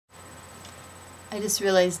I just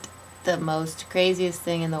realized the most craziest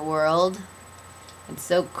thing in the world. It's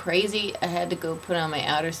so crazy I had to go put on my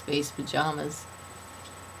outer space pajamas.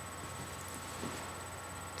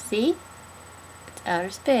 See? It's outer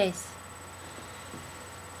space.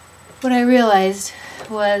 What I realized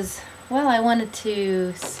was, well, I wanted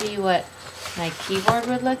to see what my keyboard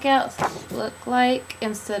would look like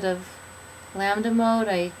instead of lambda mode.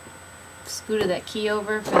 I scooted that key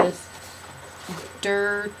over for this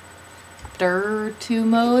dir2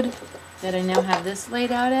 mode that I now have this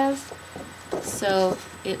laid out as. So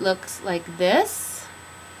it looks like this.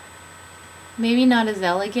 Maybe not as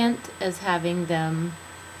elegant as having them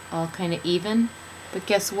all kind of even, but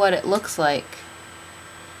guess what it looks like?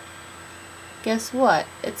 Guess what?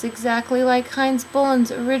 It's exactly like Heinz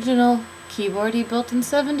Bohlen's original keyboard he built in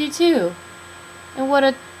 '72. And what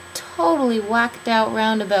a totally whacked out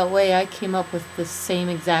roundabout way I came up with the same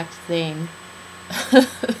exact thing.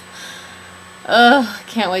 I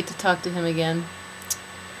can't wait to talk to him again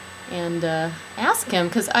and ask him,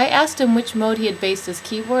 because I asked him which mode he had based his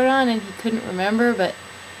keyboard on and he couldn't remember, but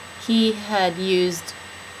he had used,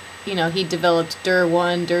 you know, he developed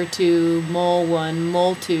dir1, dir2, mol1,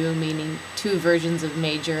 mol2, meaning 2 versions of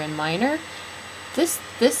major and minor. This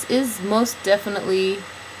is most definitely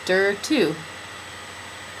dir2.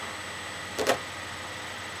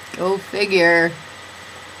 Go figure.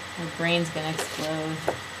 My brain's gonna explode.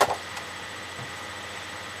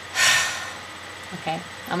 Okay,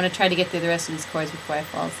 I'm gonna try to get through the rest of these chords before I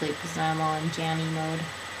fall asleep, because now I'm all in jammy mode.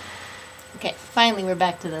 Okay, finally we're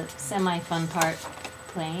back to the semi-fun part,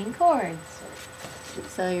 playing chords.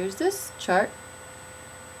 So here's this chart.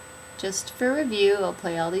 Just for review, I'll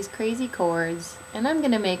play all these crazy chords, and I'm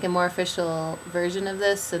gonna make a more official version of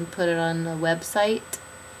this and put it on the website,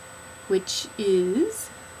 which is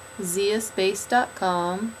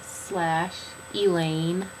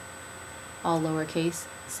ziaspace.com/Elaine, all lowercase,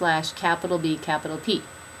 /B P.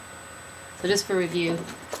 So just for review,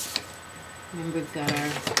 remember we've got our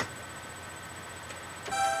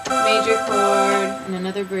major chord and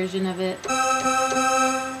another version of it.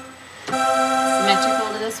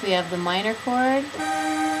 Symmetrical to this, we have the minor chord,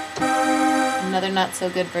 another not so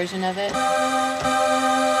good version of it.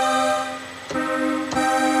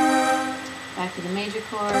 Back to the major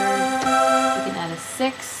chord, we can add a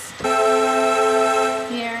 6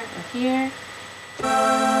 here or here. I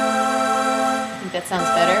think that sounds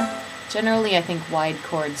better. Generally, I think wide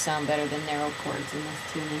chords sound better than narrow chords in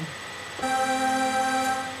this tuning.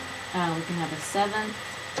 We can have a 7th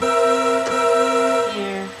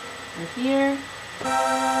here or here.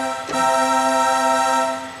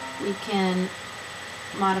 We can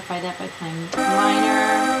modify that by playing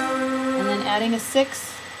minor and then adding a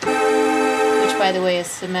 6, which by the way is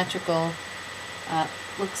symmetrical.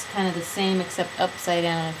 Looks kind of the same except upside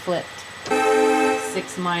down and flipped.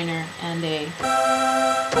 6 minor and a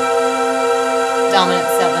dominant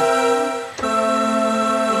 7th.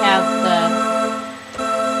 We have the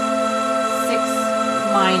 6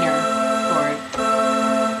 minor chord.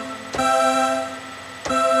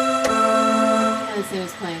 And the same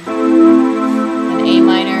as playing an A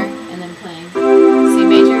minor and then playing C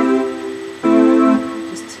major.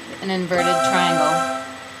 Just an inverted triangle.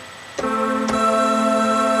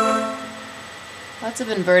 Lots of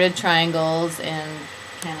inverted triangles and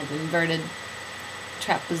kind of inverted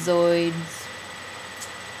trapezoids,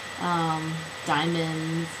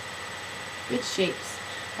 diamonds, good shapes.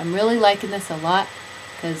 I'm really liking this a lot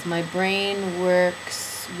because my brain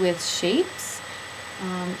works with shapes.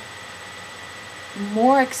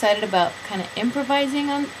 More excited about kind of improvising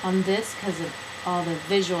on this because of all the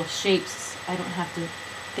visual shapes. I don't have to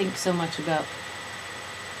think so much about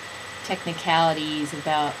technicalities,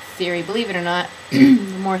 about theory. Believe it or not,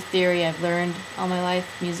 the more theory I've learned all my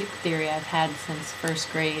life, music theory I've had since 1st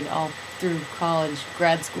grade all through college,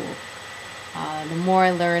 grad school, the more I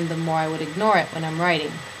learned, the more I would ignore it when I'm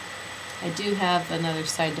writing. I do have another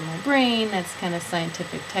side to my brain that's kind of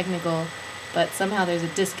scientific, technical, but somehow there's a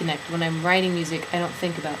disconnect. When I'm writing music, I don't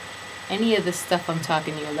think about any of this stuff I'm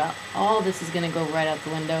talking to you about. All this is going to go right out the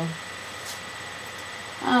window.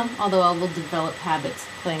 Although I will develop habits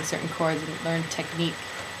playing certain chords and learn technique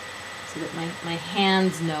so that my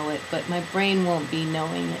hands know it, but my brain won't be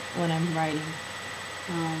knowing it when I'm writing.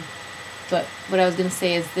 But what I was going to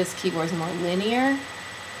say is this keyboard is more linear,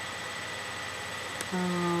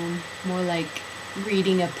 more like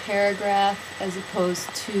reading a paragraph as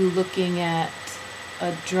opposed to looking at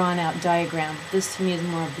a drawn-out diagram. This to me is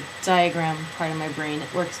more of the diagram part of my brain.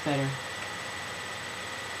 It works better.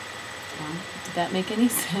 Did that make any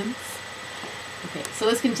sense? Okay, so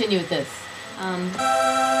let's continue with this.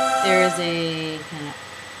 There is a kind of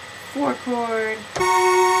 4 chord.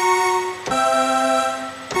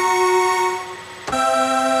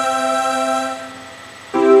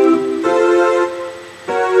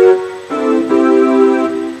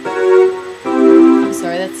 I'm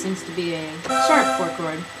sorry, that seems to be a sharp 4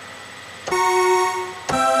 chord.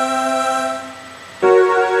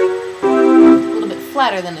 A little bit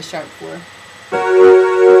flatter than a sharp 4.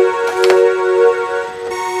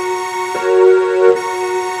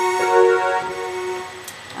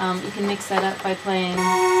 You can mix that up by playing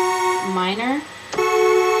minor,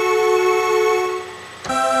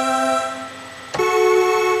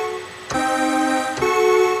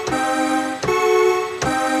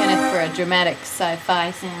 kind of for a dramatic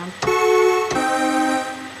sci-fi sound.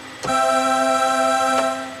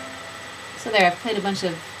 So there, I've played a bunch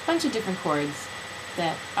of different chords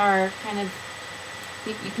that are kind of,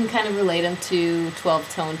 you can kind of relate them to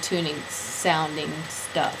 12-tone tuning sounding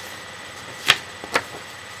stuff.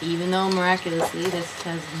 Even though miraculously this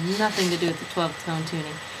has nothing to do with the 12-tone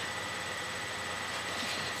tuning.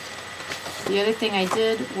 The other thing I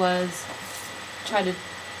did was try to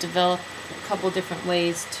develop a couple different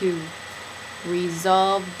ways to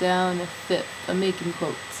resolve down a fifth. I'm making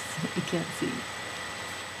quotes, you can't see.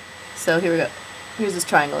 So here we go. Here's this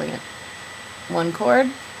triangle again. 1 chord,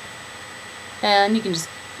 and you can just,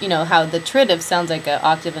 you know how the tritive sounds like an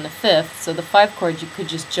octave and a fifth, so the 5 chord you could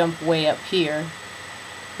just jump way up here.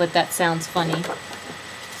 But that sounds funny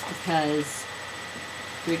because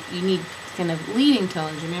you need kind of leading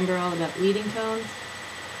tones. Remember all about leading tones?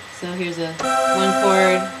 So here's a 1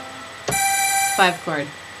 chord, 5 chord.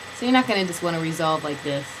 So you're not going to just want to resolve like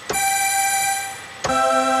this.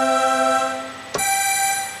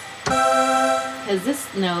 Because this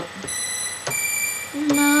note,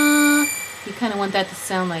 na, you kind of want that to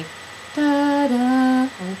sound like da da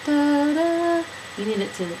da da. You need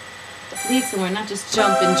it to lead somewhere, not just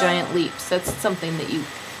jump in giant leaps. That's something that you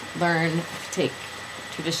learn if you take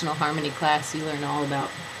traditional harmony class. You learn all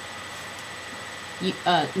about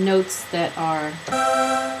notes that are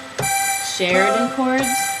shared in chords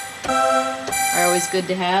are always good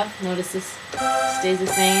to have. Notice this stays the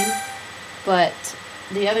same, but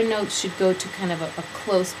the other notes should go to kind of a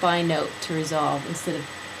close by note to resolve instead of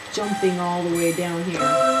jumping all the way down here.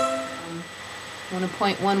 I want to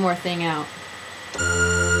point one more thing out.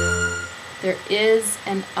 There is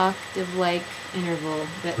an octave-like interval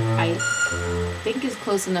that I think is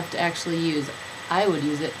close enough to actually use. I would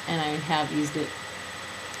use it, and I have used it.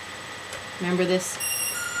 Remember this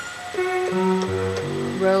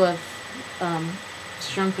row of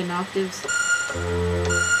shrunken octaves?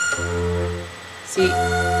 See,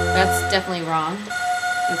 that's definitely wrong.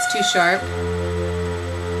 That's too sharp.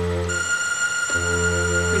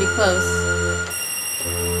 Pretty close.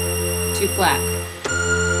 Too flat.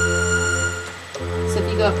 So if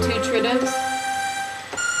you go up 2 tritives,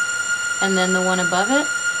 and then the one above it,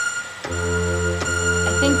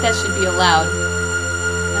 I think that should be allowed.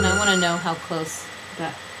 And I want to know how close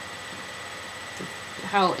that,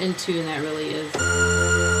 how in tune that really is.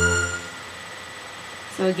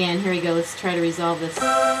 So again, here we go, let's try to resolve this.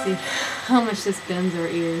 See how much this bends our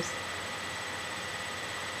ears.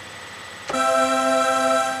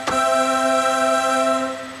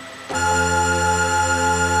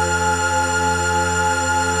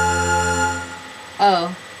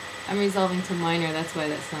 Oh, I'm resolving to minor, that's why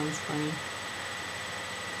that sounds funny.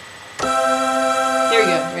 Here we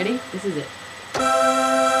go, ready? This is it.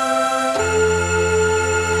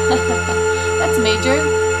 That's major.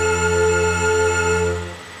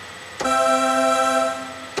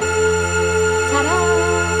 Ta-da!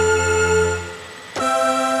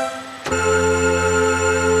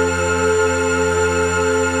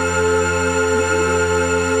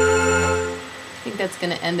 I think that's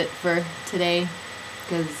going to end it for today,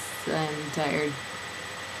 because I'm tired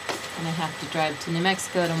and I have to drive to New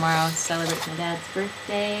Mexico tomorrow to celebrate my dad's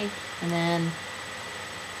birthday, and then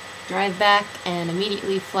drive back and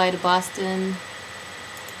immediately fly to Boston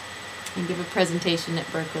and give a presentation at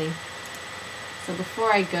Berklee. So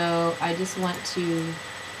before I go, I just want to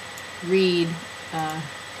read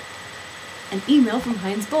an email from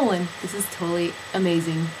Heinz Bohlen. This is totally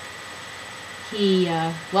amazing. He,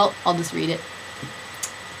 well, I'll just read it.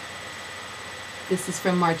 This is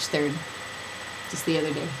from March 3rd, just the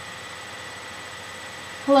other day.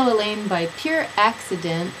 Hello Elaine, by pure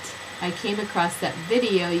accident, I came across that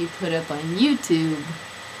video you put up on YouTube.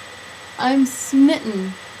 I'm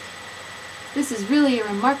smitten. This is really a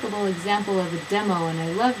remarkable example of a demo, and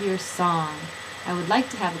I love your song. I would like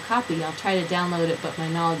to have a copy. I'll try to download it, but my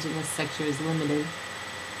knowledge in this sector is limited.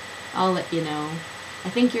 I'll let you know. I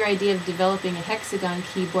think your idea of developing a hexagon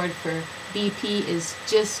keyboard for BP is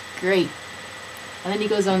just great. And then he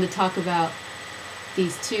goes on to talk about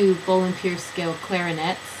these two Bohlen-Pierce scale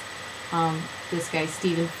clarinets this guy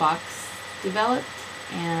Stephen Fox developed,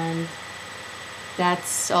 and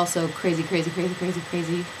that's also crazy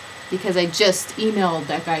because I just emailed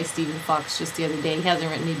that guy Stephen Fox just the other day. He hasn't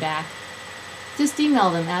written me back. Just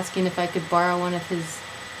emailed him asking if I could borrow one of his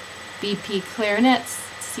BP clarinets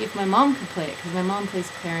to see if my mom could play it, because my mom plays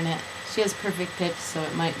clarinet. She has perfect pitch, so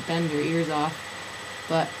it might bend her ears off,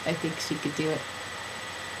 but I think she could do it.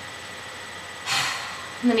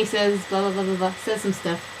 And then he says, blah, blah, blah, blah, blah, says some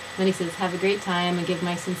stuff. Then he says, have a great time and give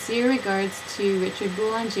my sincere regards to Richard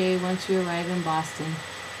Boulanger once you arrive in Boston.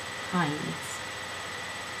 Hines.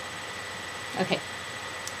 Okay,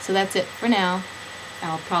 so that's it for now.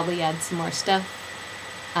 I'll probably add some more stuff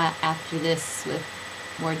after this with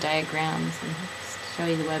more diagrams and show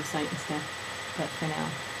you the website and stuff. But for now,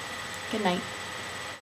 good night.